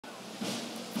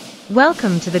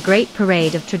Welcome to the great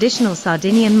parade of traditional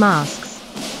Sardinian masks,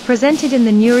 presented in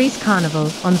the Nuoro's Carnival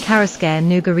on Carrasecare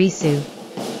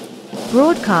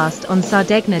Broadcast on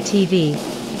Sardegna TV,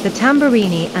 the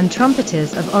Tamburini and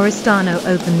trumpeters of Oristano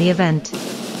open the event.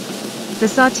 The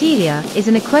Sartilia is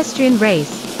an equestrian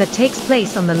race that takes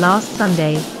place on the last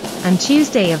Sunday and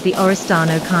Tuesday of the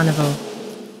Oristano Carnival,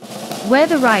 where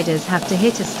the riders have to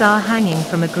hit a star hanging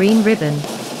from a green ribbon.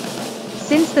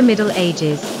 Since the Middle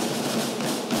Ages,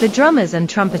 the drummers and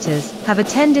trumpeters have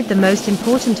attended the most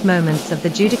important moments of the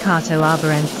Giudicato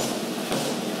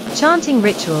Arborense, chanting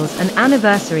rituals and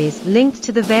anniversaries linked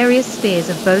to the various spheres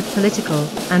of both political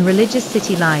and religious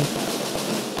city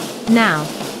life. Now,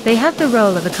 they have the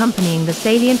role of accompanying the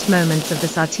salient moments of the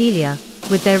Sartilia.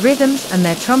 With their rhythms and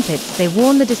their trumpets, they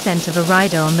warn the descent of a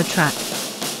rider on the track.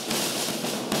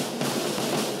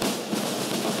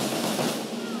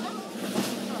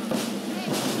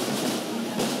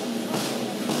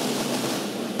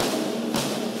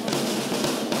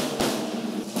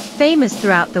 Famous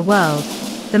throughout the world,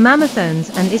 the Mamuthones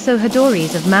and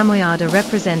Issohadores of MAMOIADA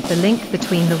represent the link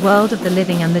between the world of the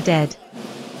living and the dead,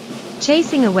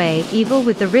 chasing away evil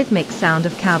with the rhythmic sound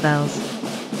of cowbells.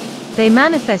 They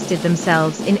manifested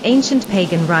themselves in ancient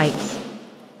pagan rites.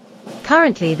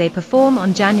 Currently they perform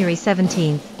on January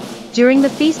 17th, during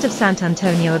the feast of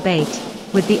Sant'Antonio Abate,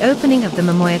 with the opening of the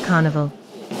Maimones Carnival.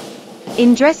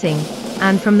 In dressing,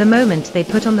 and from the moment they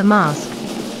put on the mask,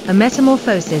 a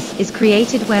metamorphosis is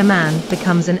created where man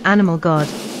becomes an animal god.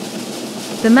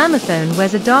 The Mamuthone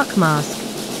wears a dark mask,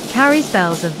 carries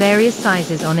bells of various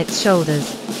sizes on its shoulders,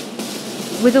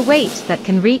 with a weight that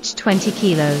can reach 20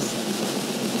 kilos.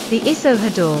 The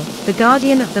Issohadore, the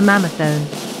guardian of the Mamuthone,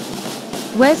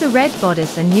 wears a red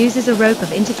bodice and uses a rope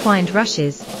of intertwined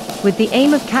rushes, with the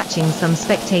aim of catching some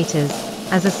spectators,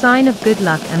 as a sign of good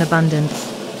luck and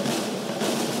abundance.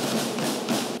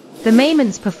 The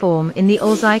Maimones perform in the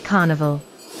OLZAI Carnival.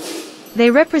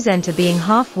 They represent a being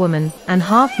half woman and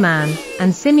half man,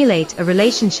 and simulate a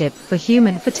relationship for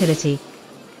human fertility.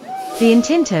 The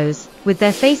Intintos, with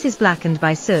their faces blackened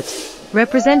by soot,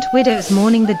 represent widows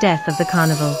mourning the death of the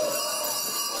carnival.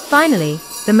 Finally,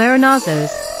 the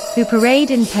Murronarzos, who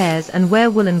parade in pairs and wear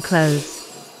woolen clothes.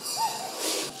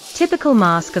 Typical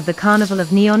mask of the Carnival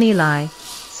of NEONELI,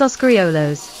 Sos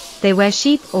Corriolos, they wear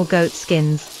sheep or goat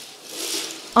skins.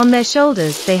 On their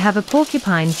shoulders they have a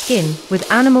porcupine skin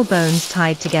with animal bones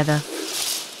tied together.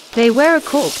 They wear a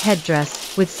cork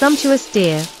headdress with sumptuous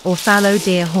deer or fallow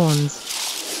deer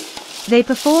horns. They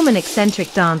perform an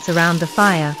eccentric dance around the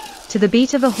fire, to the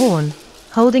beat of a horn,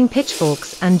 holding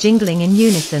pitchforks and jingling in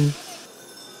unison.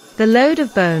 The load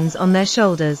of bones on their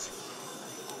shoulders.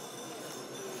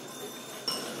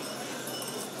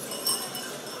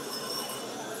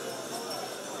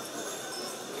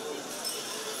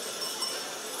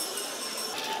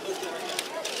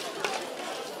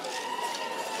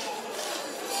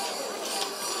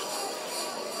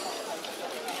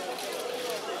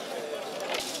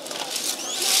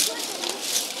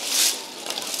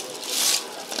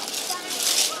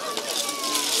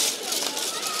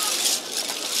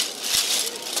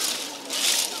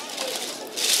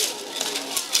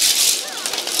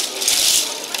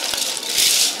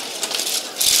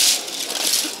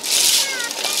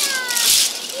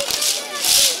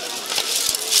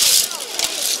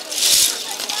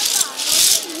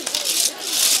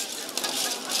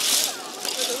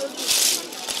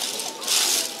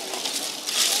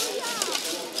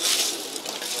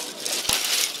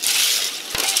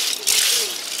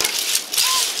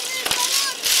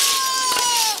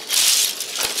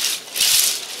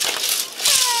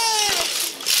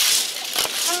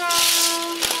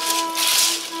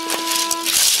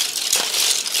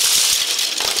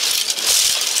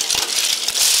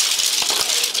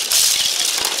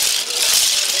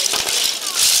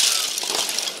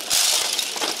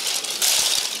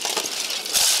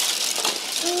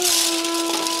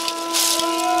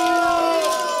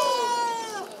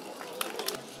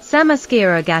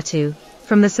 Maschera Gattu,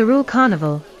 from the SARULE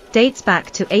Carnival, dates back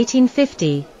to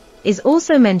 1850, is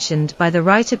also mentioned by the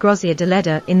writer Grozia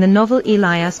Deleda in the novel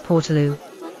Elias Portalou.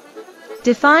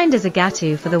 Defined as a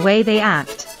Gattu for the way they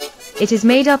act, it is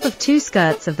made up of two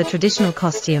skirts of the traditional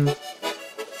costume,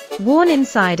 worn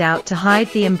inside out to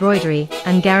hide the embroidery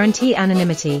and guarantee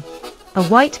anonymity, a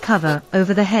white cover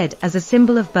over the head as a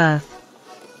symbol of birth,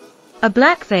 a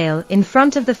black veil in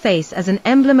front of the face as an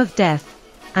emblem of death,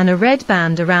 and a red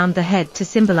band around the head to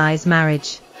symbolize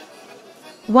marriage.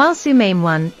 While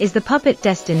Maimone is the puppet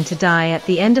destined to die at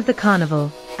the end of the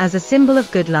carnival, as a symbol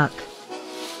of good luck.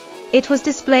 It was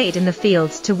displayed in the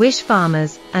fields to wish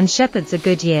farmers and shepherds a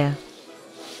good year.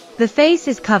 The face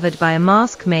is covered by a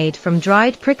mask made from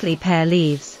dried prickly pear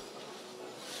leaves.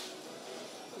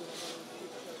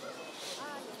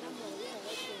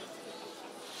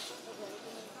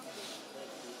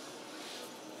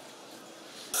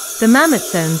 The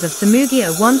Mamutzones of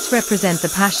SAMUGHEO once represent the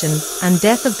passion and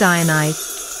death of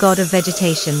Dionysus, god of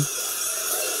vegetation,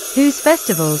 whose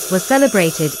festivals were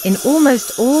celebrated in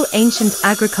almost all ancient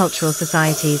agricultural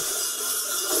societies.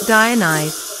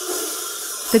 Dionysus,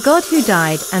 the god who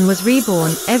died and was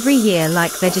reborn every year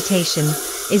like vegetation,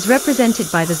 is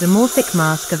represented by the zoomorphic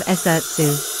mask of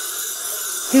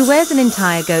Issohadores, who wears an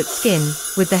entire goat skin,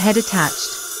 with the head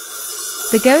attached.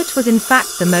 The goat was in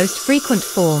fact the most frequent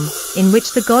form in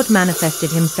which the god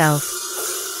manifested himself.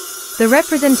 The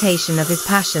representation of his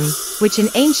passion, which in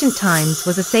ancient times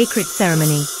was a sacred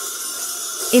ceremony,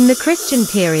 in the Christian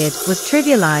period was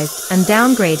trivialized and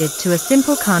downgraded to a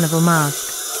simple carnival mask.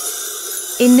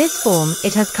 In this form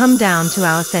it has come down to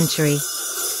our century.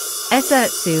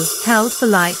 Issohadores, held for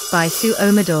life by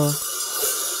Su-Omador.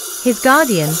 His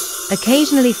guardian,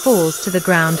 occasionally falls to the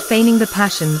ground feigning the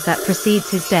passion that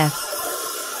precedes his death.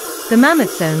 The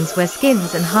Mamutzones wear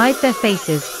skins and hide their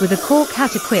faces with a cork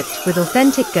hat equipped with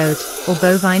authentic goat or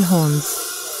bovine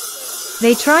horns.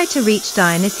 They try to reach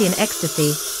Dionysian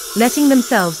ecstasy, letting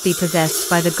themselves be possessed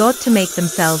by the god to make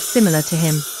themselves similar to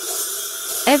him.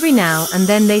 Every now and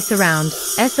then they surround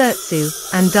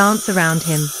Issohadores and dance around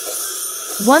him.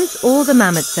 Once all the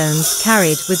Mamutzones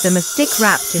carried with them a stick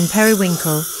wrapped in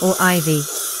periwinkle or ivy,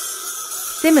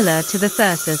 similar to the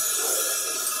Thurpos.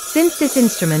 Since this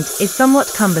instrument is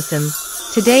somewhat cumbersome,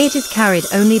 today it is carried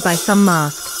only by some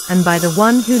masked, and by the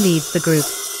one who leads the group.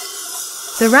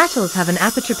 The rattles have an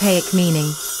apotropaic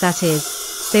meaning, that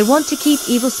is, they want to keep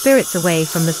evil spirits away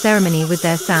from the ceremony with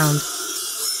their sound.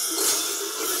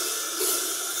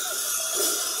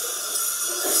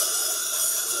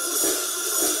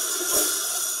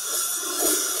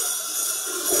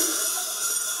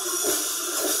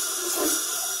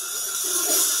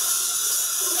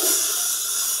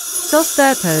 Sos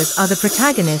Thurpos are the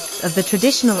protagonists of the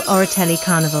traditional Orotelli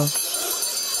carnival.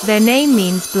 Their name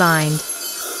means blind.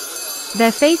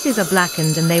 Their faces are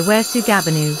blackened and they wear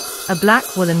sugabanu, a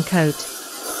black woolen coat.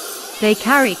 They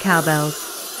carry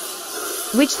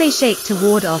cowbells, which they shake to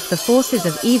ward off the forces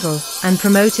of evil and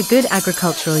promote a good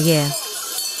agricultural year.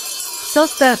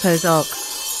 Sos Thurpos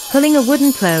ox, pulling a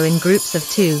wooden plough in groups of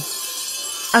 2.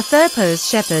 A Thurpos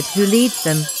shepherd who leads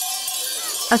them.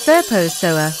 A Thurpos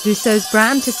sower who sows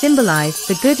bran to symbolize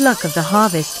the good luck of the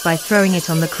harvest by throwing it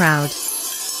on the crowd.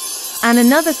 And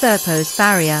another Thurpos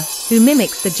farrier who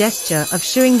mimics the gesture of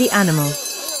shoeing the animal.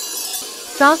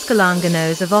 Sos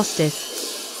Colonganos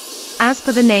AUSTIS. As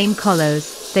per the name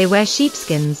Colos, they wear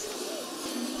sheepskins.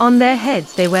 On their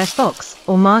heads they wear fox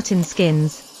or marten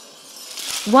skins,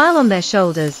 while on their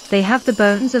shoulders they have the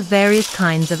bones of various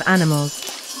kinds of animals.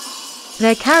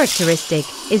 Their characteristic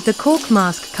is the cork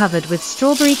mask covered with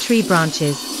strawberry tree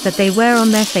branches that they wear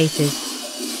on their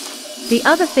faces. The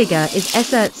other figure is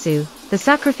Issohadores, the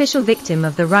sacrificial victim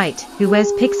of the rite, who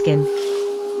wears pigskin.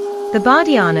 The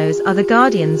Bardianos are the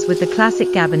guardians with the classic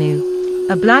gabanu,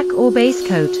 a black or base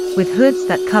coat with hoods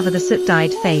that cover the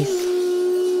soot-dyed face.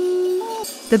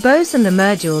 The Boes and the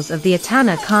Merdules of the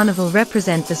OTTANA carnival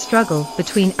represent the struggle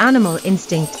between animal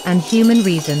instinct and human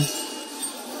reason.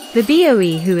 The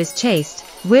Boe, who is chased,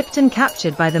 whipped and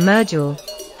captured by the Merdule,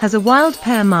 has a wild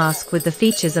pear mask with the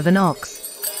features of an ox,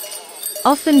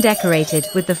 often decorated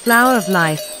with the flower of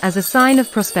life as a sign of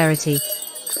prosperity.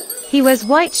 He wears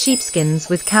white sheepskins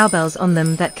with cowbells on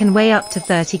them that can weigh up to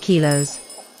 30 kilos.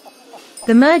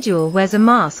 The Merdule wears a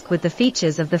mask with the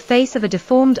features of the face of a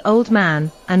deformed old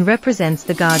man and represents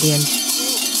the guardian.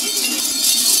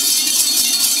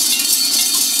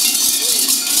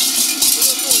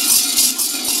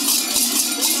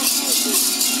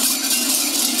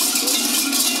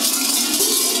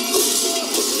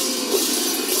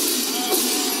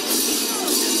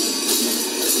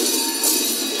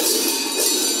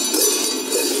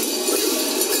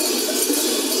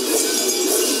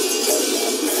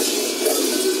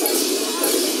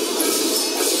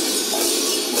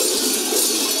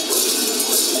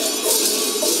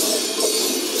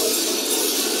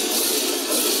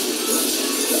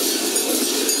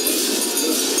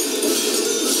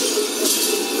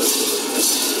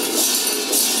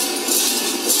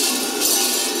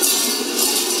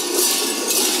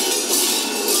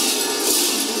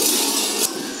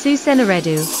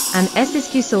 Sennoreddu, and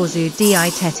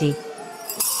Issohadores.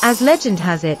 As legend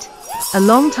has it, a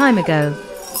long time ago,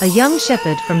 a young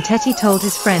shepherd from Teti told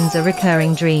his friends a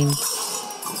recurring dream,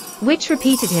 which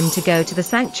repeated him to go to the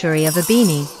sanctuary of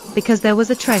Abini, because there was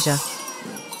a treasure.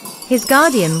 His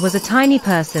guardian was a tiny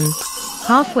person,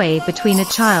 halfway between a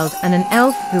child and an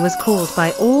elf, who was called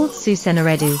by all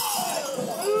Sennoreddu.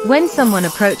 When someone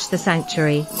approached the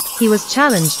sanctuary, he was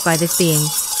challenged by this being,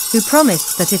 who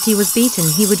promised that if he was beaten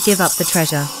he would give up the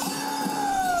treasure.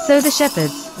 So the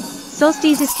shepherds,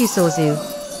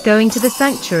 going to the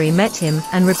sanctuary, met him,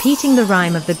 and repeating the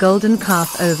rhyme of the golden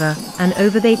calf over and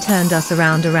over, they turned us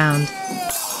around,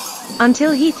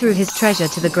 until he threw his treasure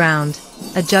to the ground,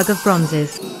 a jug of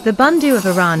bronzes. The Bundu of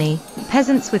Orani,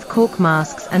 peasants with cork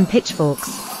masks and pitchforks.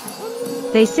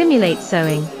 They simulate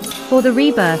sowing, for the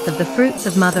rebirth of the fruits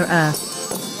of Mother Earth.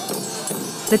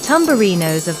 The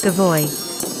Tumbarinos of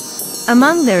GAVOI.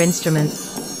 Among their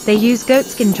instruments, they use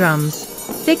goatskin drums,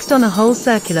 fixed on a whole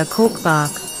circular cork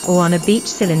bark, or on a beach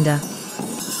cylinder.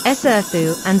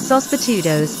 Issohadores and Sos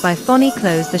Corriolos by Foni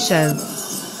close the show.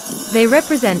 They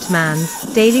represent man's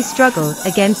daily struggle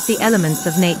against the elements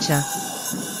of nature.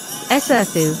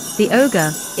 Issohadores, the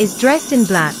ogre, is dressed in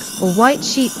black or white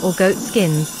sheep or goat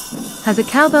skins, has a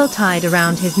cowbell tied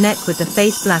around his neck with the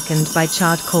face blackened by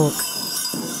charred cork,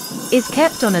 is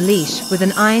kept on a leash with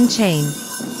an iron chain.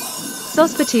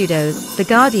 Sos Corriolos, the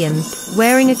guardians,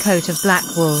 wearing a coat of black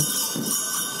wool.